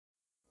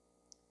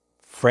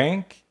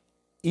Frank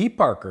y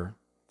Parker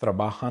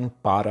trabajan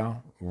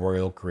para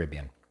Royal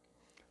Caribbean.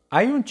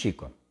 Hay un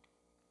chico.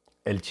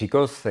 El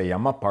chico se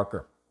llama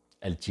Parker.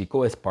 El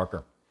chico es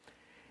Parker.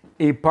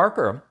 Y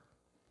Parker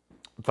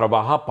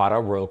trabaja para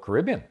Royal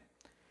Caribbean.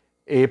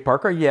 Y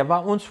Parker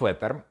lleva un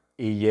suéter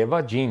y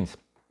lleva jeans.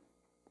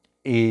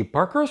 Y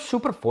Parker es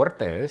súper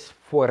fuerte, es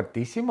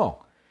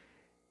fuertísimo.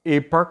 Y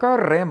Parker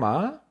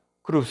rema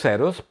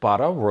cruceros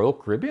para Royal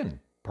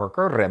Caribbean.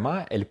 Parker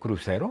rema el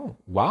crucero.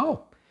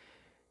 ¡Wow!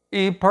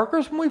 Y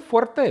Parker es muy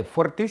fuerte,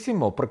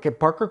 fuertísimo, porque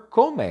Parker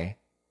come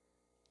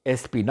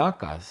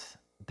espinacas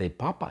de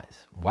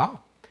papas.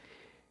 ¡Wow!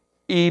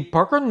 Y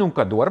Parker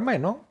nunca duerme,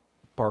 ¿no?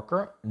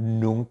 Parker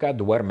nunca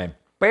duerme,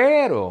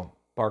 pero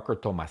Parker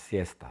toma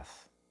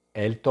siestas.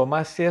 Él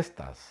toma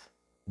siestas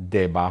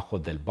debajo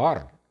del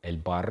bar, el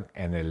bar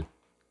en el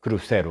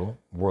crucero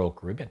Royal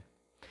Caribbean.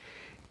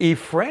 Y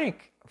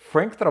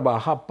Frank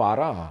trabaja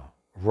para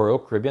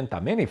Royal Caribbean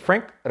también, y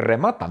Frank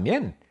rema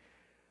también.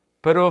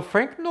 Pero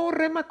Frank no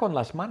rema con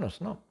las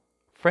manos, no.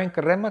 Frank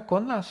rema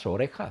con las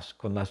orejas,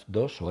 con las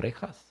dos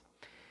orejas.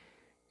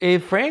 Y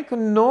Frank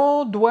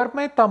no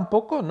duerme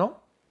tampoco,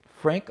 ¿no?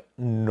 Frank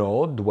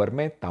no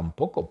duerme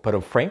tampoco, pero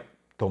Frank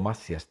toma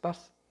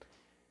siestas.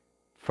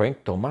 Frank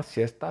toma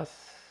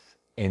siestas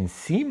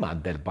encima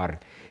del bar.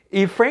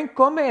 Y Frank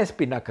come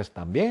espinacas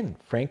también.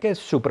 Frank es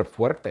súper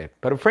fuerte,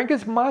 pero Frank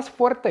es más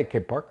fuerte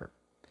que Parker.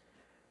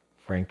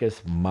 Frank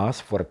es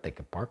más fuerte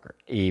que Parker.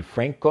 Y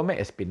Frank come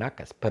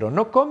espinacas, pero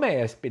no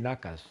come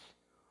espinacas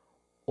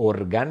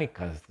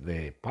orgánicas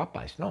de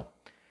papas, no.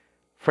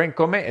 Frank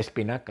come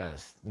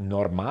espinacas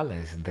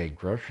normales de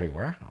grocery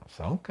warehouse.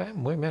 Ok,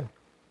 muy bien.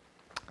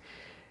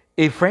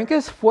 Y Frank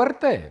es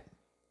fuerte,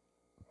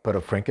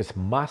 pero Frank es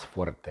más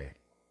fuerte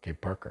que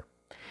Parker.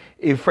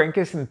 Y Frank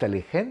es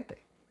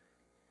inteligente.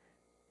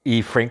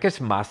 Y Frank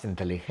es más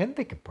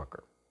inteligente que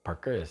Parker.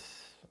 Parker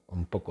es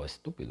un poco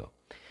estúpido.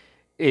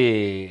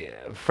 Y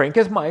Frank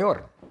es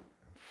mayor.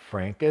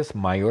 Frank es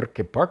mayor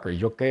que Parker.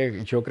 Yo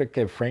creo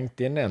que Frank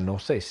tiene, no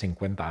sé,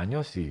 50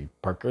 años y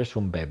Parker es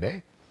un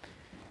bebé.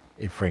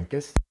 Y Frank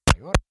es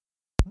mayor.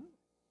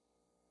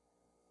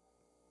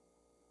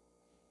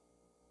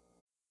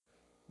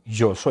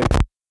 Yo soy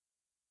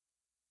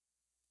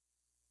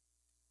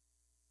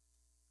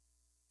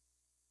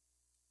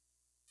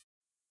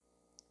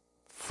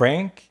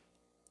Frank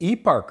y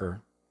Parker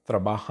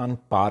trabajan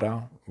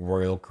para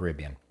Royal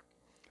Caribbean.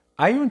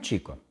 Hay un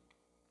chico.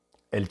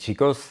 El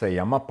chico se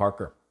llama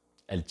Parker.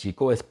 El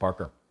chico es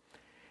Parker.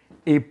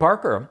 Y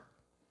Parker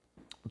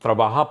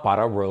trabaja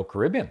para Royal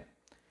Caribbean.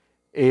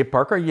 Y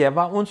Parker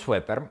lleva un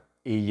suéter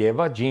y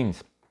lleva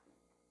jeans.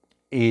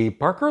 Y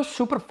Parker es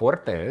súper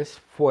fuerte, es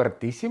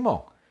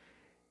fuertísimo.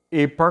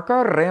 Y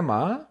Parker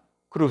rema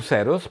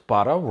cruceros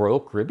para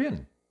Royal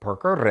Caribbean.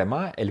 Parker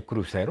rema el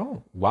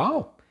crucero.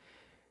 ¡Wow!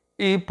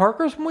 Y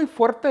Parker es muy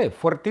fuerte,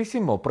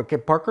 fuertísimo, porque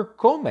Parker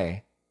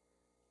come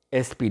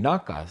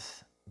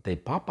espinacas de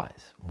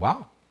papas.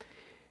 ¡Wow!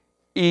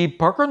 Y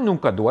Parker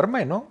nunca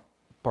duerme, ¿no?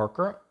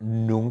 Parker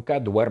nunca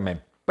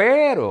duerme,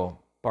 pero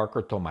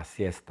Parker toma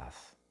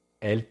siestas.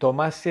 Él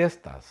toma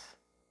siestas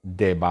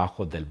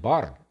debajo del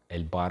bar,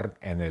 el bar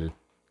en el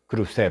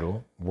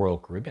crucero Royal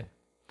Caribbean.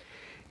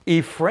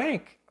 Y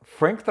Frank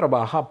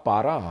trabaja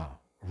para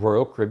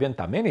Royal Caribbean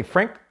también, y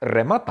Frank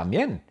rema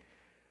también.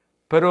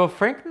 Pero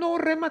Frank no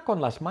rema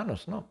con las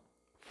manos, no.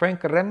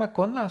 Frank rema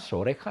con las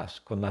orejas,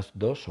 con las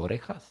dos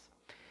orejas.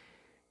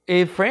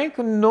 Y Frank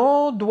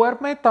no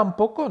duerme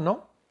tampoco,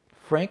 ¿no?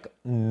 Frank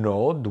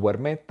no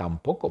duerme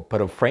tampoco,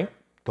 pero Frank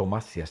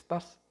toma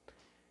siestas.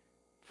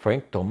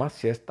 Frank toma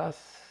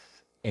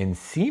siestas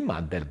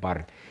encima del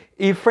bar.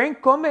 Y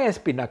Frank come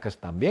espinacas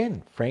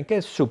también. Frank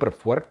es súper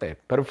fuerte,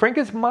 pero Frank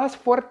es más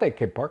fuerte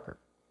que Parker.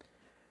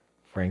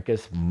 Frank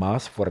es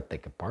más fuerte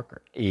que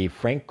Parker. Y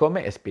Frank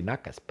come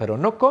espinacas, pero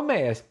no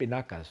come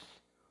espinacas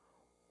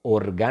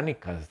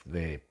orgánicas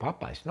de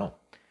papas,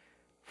 no.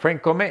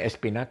 Frank come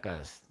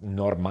espinacas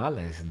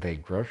normales de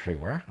grocery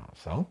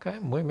warehouse. Ok,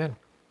 muy bien.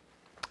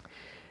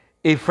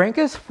 Y Frank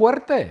es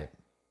fuerte,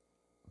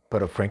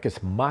 pero Frank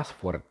es más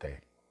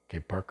fuerte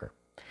que Parker.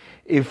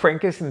 Y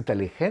Frank es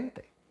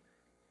inteligente.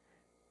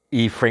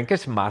 Y Frank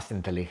es más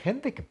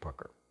inteligente que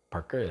Parker.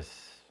 Parker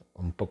es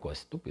un poco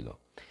estúpido.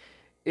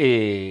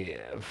 Y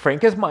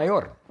Frank es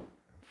mayor.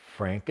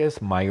 Frank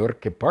es mayor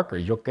que Parker.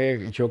 Yo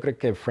creo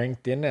que Frank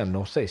tiene,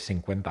 no sé,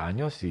 50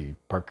 años y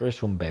Parker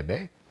es un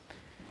bebé.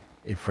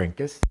 Y Frank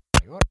es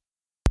mayor.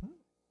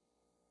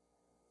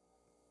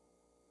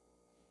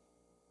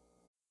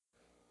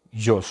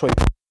 Yo soy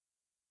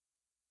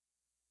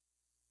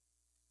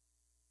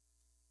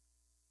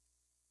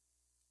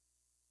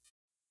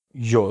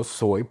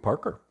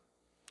Parker.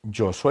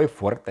 Yo soy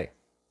fuerte.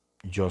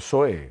 Yo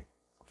soy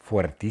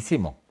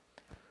fuertísimo.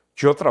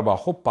 Yo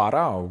trabajo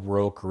para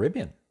Royal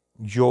Caribbean.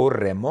 Yo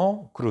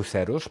remo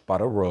cruceros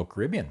para Royal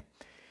Caribbean.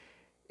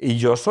 Y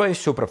yo soy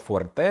súper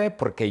fuerte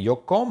porque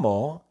yo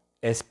como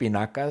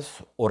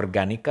espinacas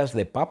orgánicas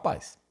de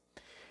papas.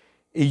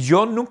 Y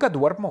yo nunca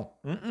duermo.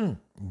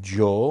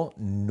 Yo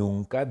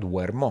nunca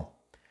duermo.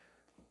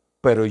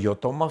 Pero yo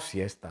tomo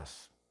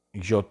siestas.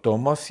 yo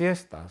tomo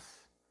siestas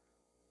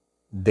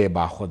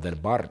debajo del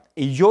bar.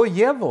 Y yo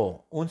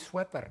llevo un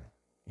suéter.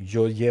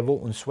 Yo llevo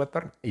un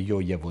suéter y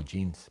yo llevo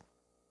jeans.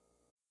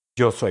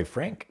 Yo soy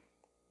Frank.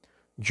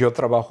 Yo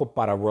trabajo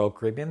para Royal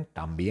Caribbean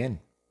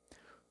también.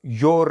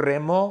 Yo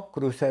remo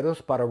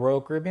cruceros para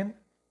Royal Caribbean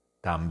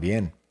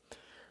también.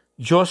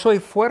 Yo soy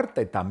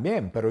fuerte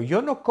también, pero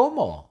yo no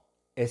como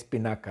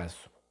espinacas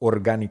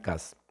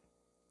orgánicas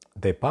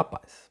de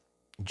papas.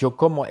 Yo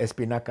como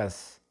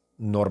espinacas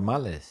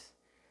normales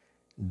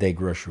de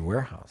Grocery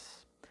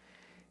Warehouse.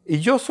 Y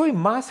yo soy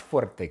más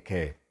fuerte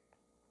que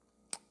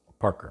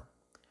Parker.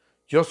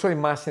 Yo soy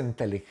más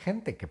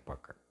inteligente que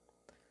Parker.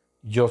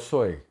 Yo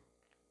soy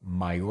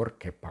mayor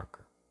que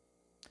Parker.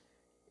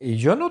 Y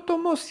yo no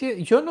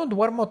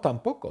duermo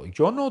tampoco.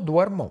 Yo no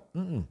duermo.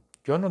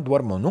 Yo no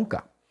duermo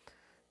nunca.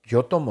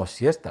 Yo tomo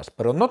siestas,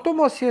 pero no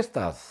tomo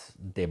siestas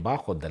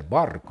debajo del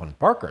bar con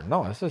Parker.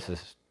 No, eso es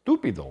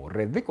estúpido,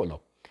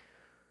 ridículo.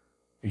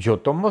 Yo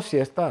tomo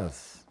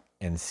siestas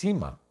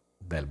encima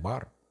del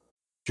bar.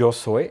 Yo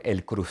soy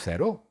el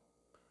crucero.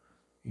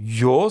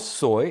 Yo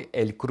soy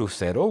el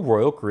crucero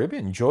Royal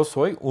Caribbean. Yo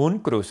soy un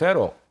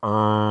crucero.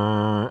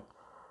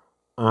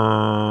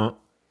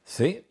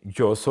 Sí,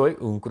 yo soy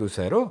un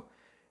crucero.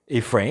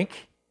 Y Frank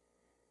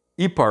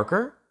y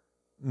Parker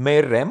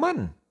me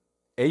reman.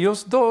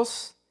 Ellos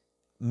dos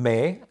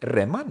me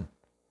reman.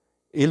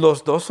 Y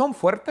los dos son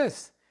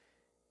fuertes.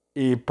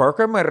 Y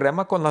Parker me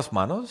rema con las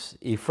manos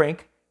y Frank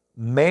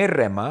me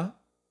rema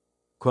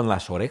con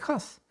las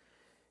orejas.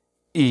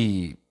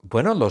 Y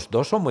bueno, los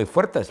dos son muy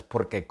fuertes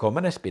porque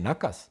comen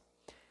espinacas.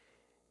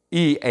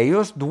 Y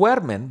ellos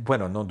duermen,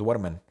 bueno, no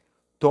duermen,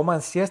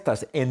 toman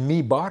siestas en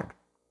mi bar.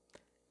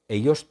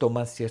 Ellos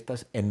toman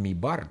siestas en mi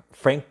bar.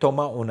 Frank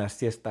toma una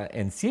siesta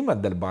encima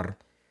del bar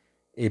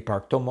y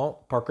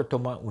Parker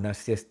toma una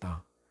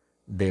siesta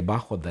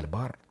debajo del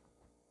bar.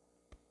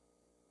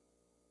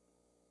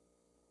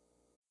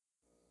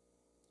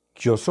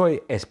 Yo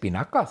soy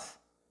espinacas.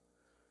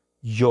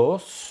 Yo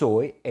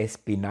soy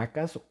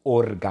espinacas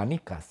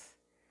orgánicas.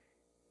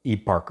 Y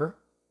Parker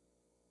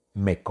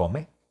me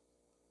come.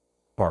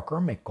 Parker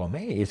me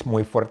come. Es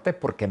muy fuerte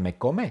porque me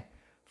come.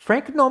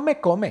 Frank no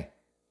me come.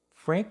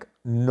 Frank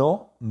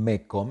no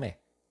me come.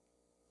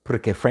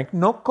 Porque Frank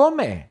no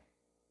come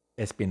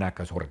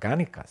espinacas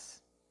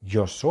orgánicas.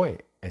 Yo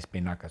soy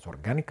espinacas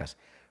orgánicas.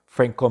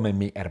 Frank come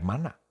mi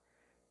hermana.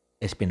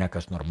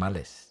 Espinacas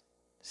normales.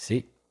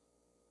 Sí.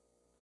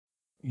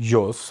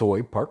 Yo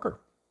soy Parker.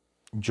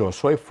 Yo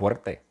soy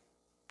fuerte.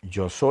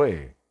 Yo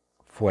soy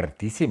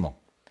fuertísimo.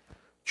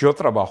 Yo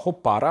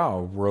trabajo para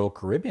Royal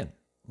Caribbean.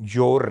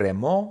 Yo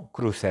remo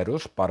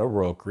cruceros para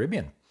Royal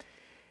Caribbean.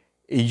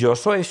 Y yo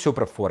soy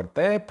súper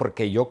fuerte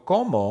porque yo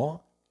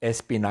como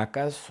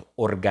espinacas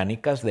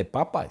orgánicas de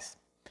papas.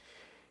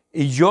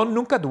 Y yo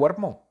nunca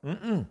duermo.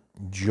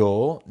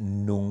 Yo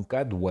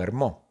nunca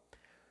duermo.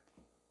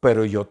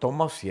 Pero yo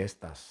tomo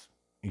siestas.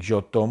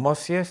 Yo tomo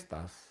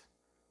siestas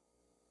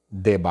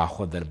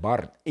debajo del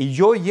bar. Y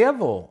yo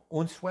llevo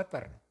un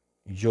suéter.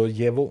 Yo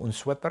llevo un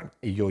suéter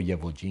y yo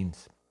llevo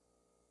jeans.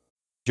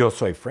 Yo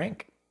soy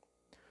Frank.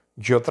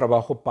 Yo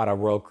trabajo para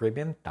Royal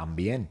Caribbean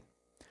también.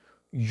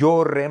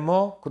 Yo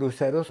remo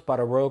cruceros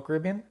para Royal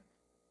Caribbean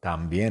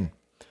también.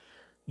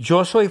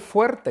 Yo soy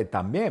fuerte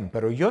también,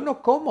 pero yo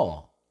no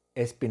como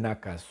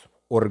espinacas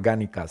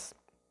orgánicas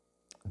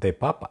de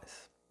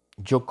papas.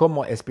 Yo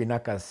como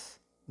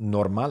espinacas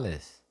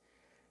normales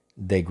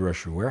de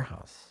Grocery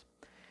Warehouse.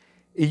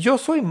 Y yo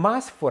soy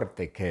más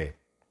fuerte que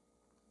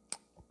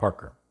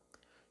Parker.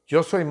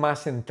 Yo soy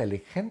más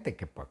inteligente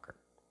que Parker.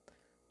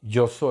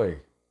 Yo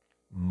soy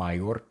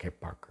mayor que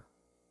Parker.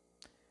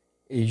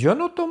 Y yo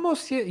no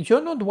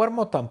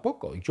duermo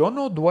tampoco. Yo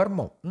no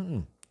duermo.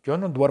 Yo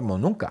no duermo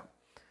nunca.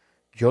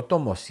 Yo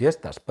tomo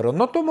siestas, pero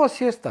no tomo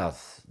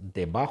siestas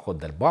debajo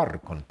del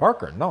bar con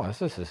Parker. No,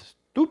 eso es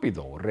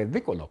estúpido,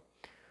 ridículo.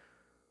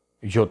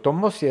 Yo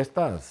tomo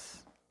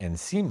siestas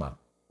encima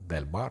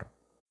del bar.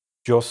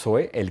 Yo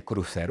soy el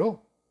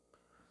crucero.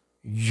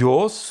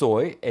 Yo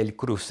soy el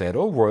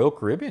crucero Royal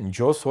Caribbean.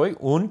 Yo soy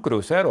un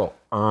crucero.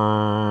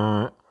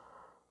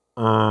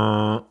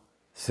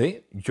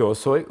 Sí, yo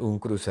soy un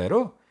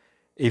crucero.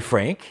 Y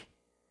Frank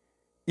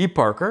y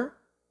Parker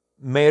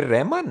me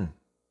reman.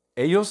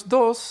 Ellos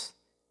dos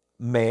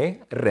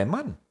me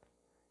reman.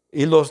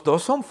 Y los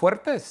dos son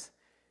fuertes.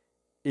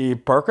 Y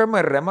Parker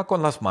me rema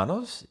con las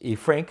manos y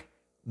Frank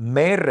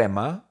me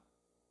rema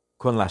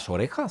con las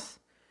orejas.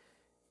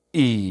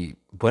 Y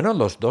bueno,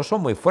 los dos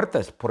son muy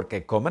fuertes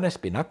porque comen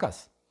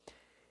espinacas.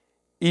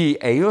 Y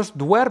ellos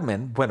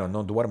duermen, bueno,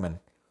 no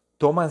duermen,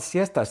 toman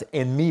siestas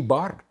en mi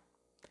bar.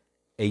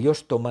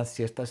 Ellos toman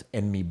siestas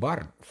en mi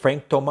bar.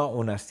 Frank toma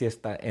una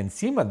siesta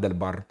encima del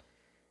bar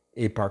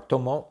y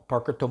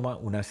Parker toma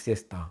una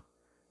siesta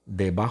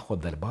debajo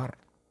del bar.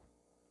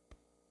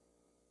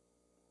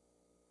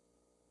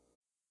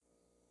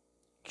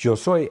 Yo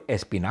soy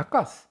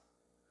espinacas.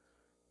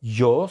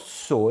 Yo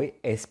soy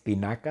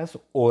espinacas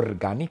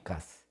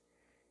orgánicas.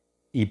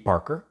 Y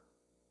Parker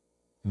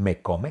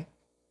me come.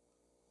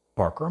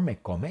 Parker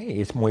me come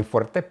y es muy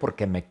fuerte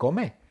porque me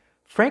come.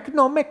 Frank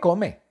no me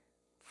come.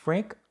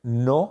 Frank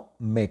no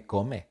me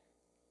come.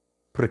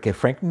 Porque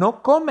Frank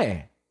no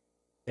come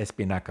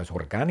espinacas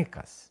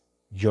orgánicas.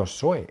 Yo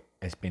soy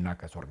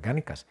espinacas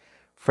orgánicas.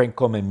 Frank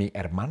come mi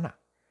hermana.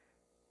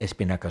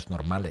 Espinacas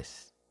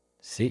normales.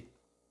 Sí.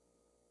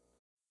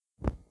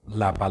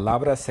 La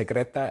palabra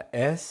secreta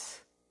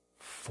es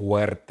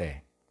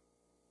fuerte.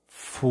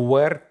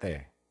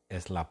 Fuerte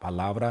es la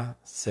palabra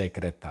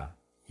secreta.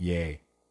 Yay.